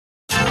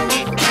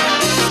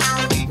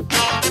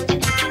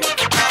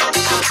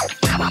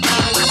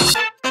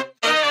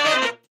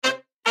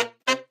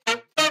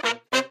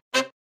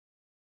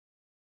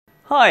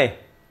Hi,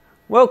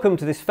 welcome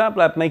to this Fab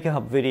Lab Maker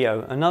Hub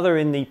video, another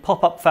in the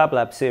pop-up Fab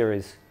Lab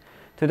series.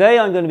 Today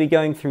I'm going to be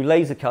going through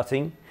laser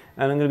cutting,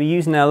 and I'm going to be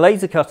using our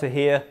laser cutter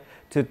here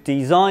to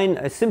design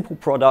a simple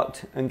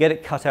product and get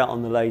it cut out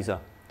on the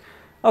laser.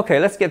 Okay,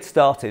 let's get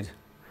started.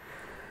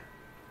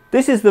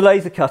 This is the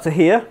laser cutter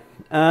here.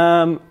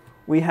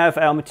 We have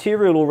our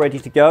material all ready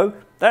to go.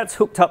 That's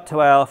hooked up to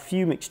our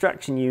fume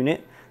extraction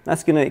unit.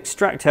 That's going to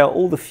extract out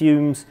all the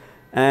fumes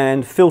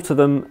and filter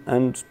them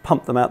and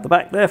pump them out the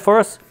back there for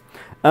us.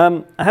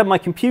 I have my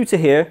computer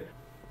here.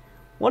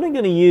 What I'm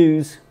going to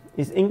use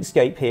is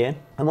Inkscape here,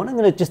 and what I'm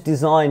going to just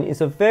design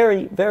is a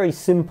very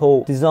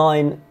simple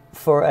design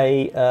for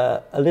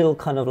a little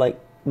kind of like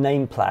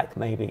name plaque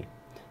maybe.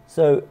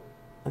 So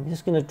I'm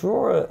just going to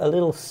draw a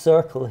little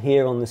circle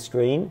here on the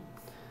screen.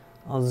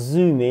 I'll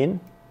zoom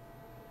in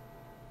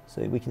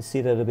so we can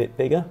see that a bit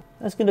bigger.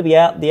 That's going to be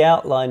the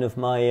outline of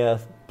my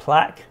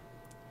plaque.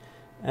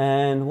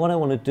 And what I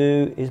want to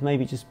do is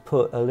maybe just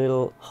put a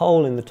little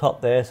hole in the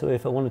top there, so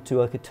if I wanted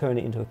to I could turn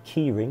it into a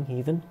key ring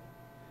even.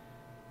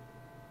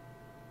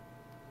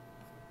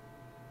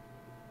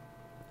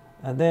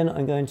 And then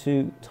I'm going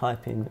to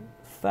type in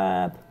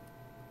Fab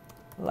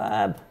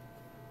Lab.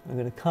 I'm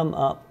going to come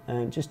up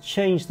and just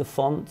change the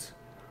font.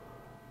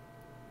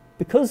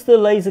 Because the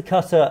laser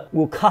cutter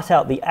will cut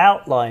out the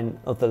outline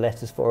of the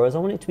letters for us, I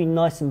want it to be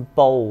nice and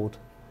bold.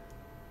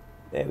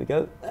 There we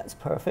go, that's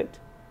perfect.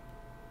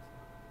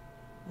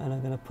 And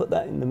I'm going to put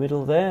that in the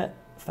middle there,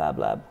 Fab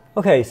Lab.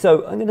 Okay,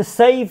 so I'm going to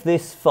save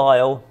this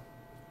file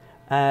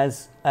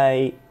as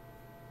a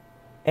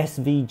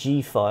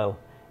SVG file.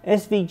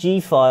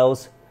 SVG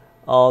files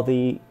are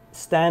the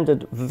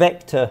standard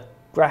vector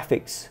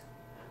graphics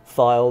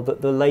file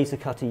that the laser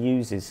cutter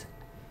uses.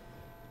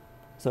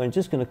 So I'm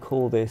just going to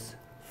call this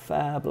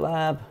Fab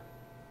Lab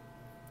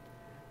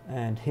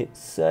and hit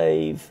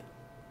save.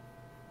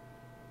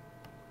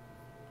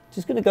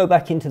 Just going to go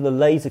back into the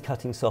laser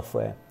cutting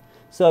software.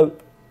 So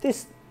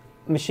this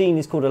machine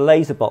is called a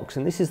laser box,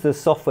 and this is the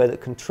software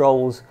that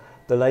controls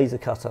the laser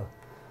cutter.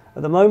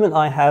 At the moment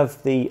I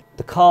have the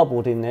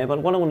cardboard in there, but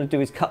what I want to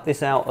do is cut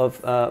this out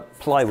of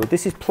plywood.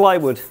 This is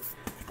plywood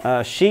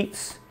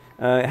sheets.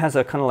 It has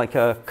a kind of like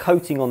a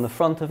coating on the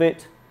front of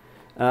it.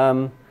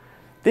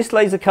 This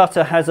laser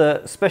cutter has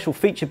a special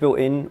feature built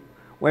in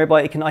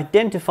whereby it can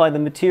identify the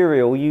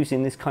material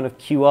using this kind of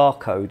QR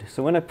code.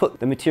 So when I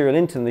put the material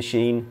into the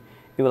machine,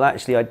 it will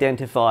actually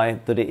identify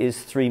that it is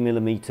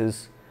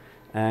 3mm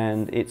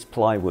and it's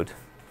plywood.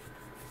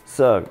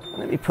 So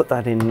let me put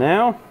that in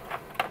now.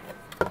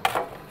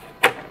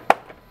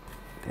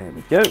 There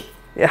we go.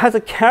 It has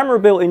a camera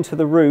built into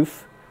the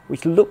roof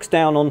which looks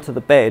down onto the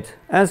bed.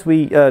 As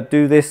we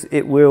do this,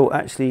 it will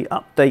actually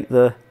update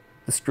the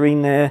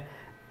screen there,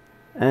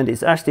 and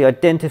it's actually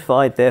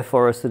identified there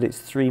for us that it's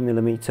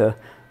 3mm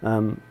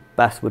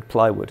basswood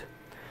plywood.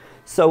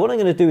 So what I'm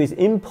going to do is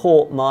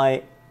import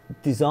my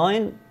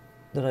design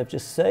that I've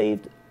just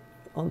saved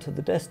onto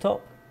the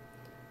desktop,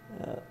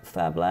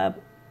 Fab Lab.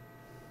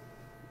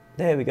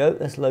 There we go,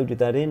 let's loaded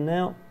that in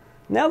now.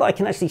 Now that I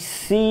can actually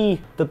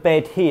see the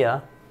bed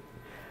here,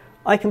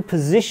 I can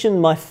position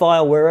my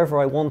file wherever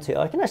I want it.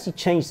 I can actually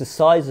change the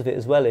size of it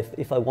as well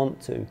if I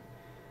want to.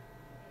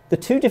 The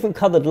two different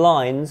coloured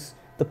lines,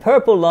 the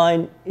purple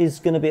line is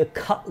going to be a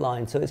cut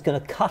line, so it's going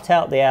to cut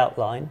out the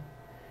outline,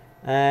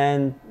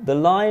 and the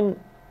line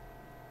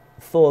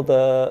for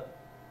the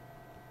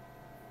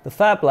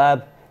Fab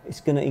Lab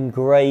is going to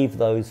engrave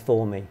those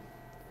for me.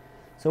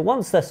 So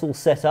once that's all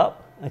set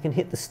up, I can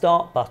hit the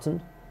start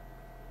button,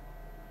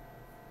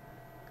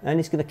 and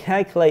it's going to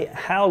calculate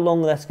how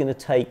long that's going to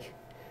take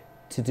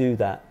to do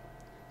that.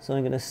 So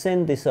I'm going to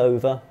send this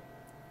over.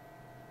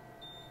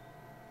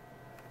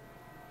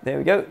 There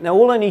we go. Now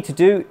all I need to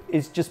do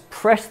is just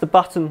press the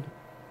button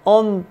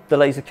on the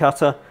laser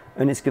cutter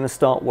and it's going to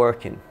start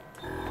working.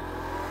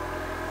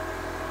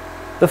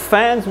 The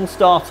fans will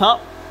start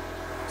up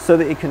so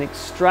that it can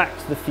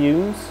extract the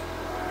fumes,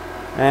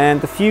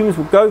 and the fumes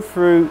will go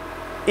through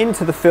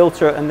into the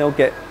filter and they'll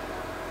get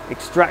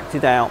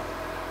extracted out.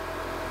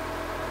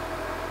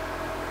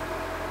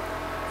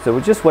 So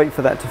we'll just wait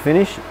for that to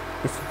finish.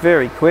 It's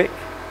very quick.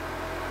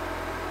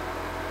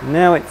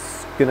 Now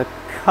it's going to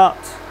cut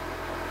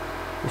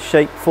the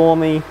shape for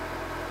me.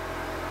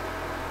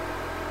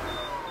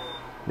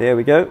 There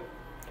we go.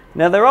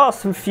 Now there are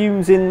some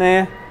fumes in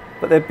there,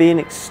 but they're being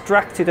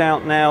extracted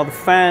out now. The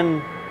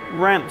fan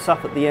ramps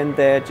up at the end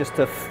there just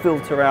to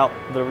filter out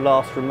the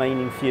last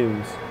remaining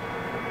fumes.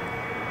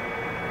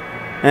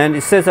 And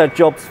it says our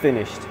job's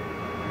finished.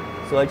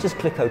 So I just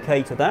click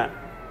OK to that.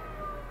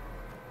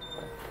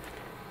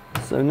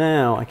 So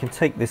now I can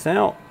take this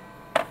out,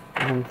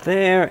 and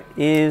there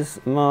is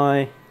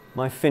my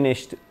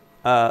finished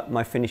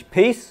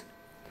piece.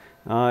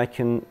 I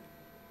can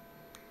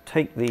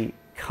take the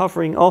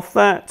covering off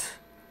that.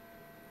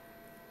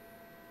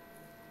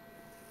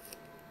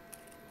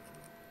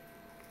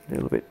 A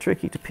little bit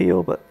tricky to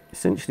peel, but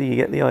essentially you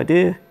get the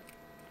idea.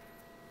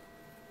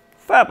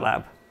 Fab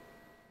Lab.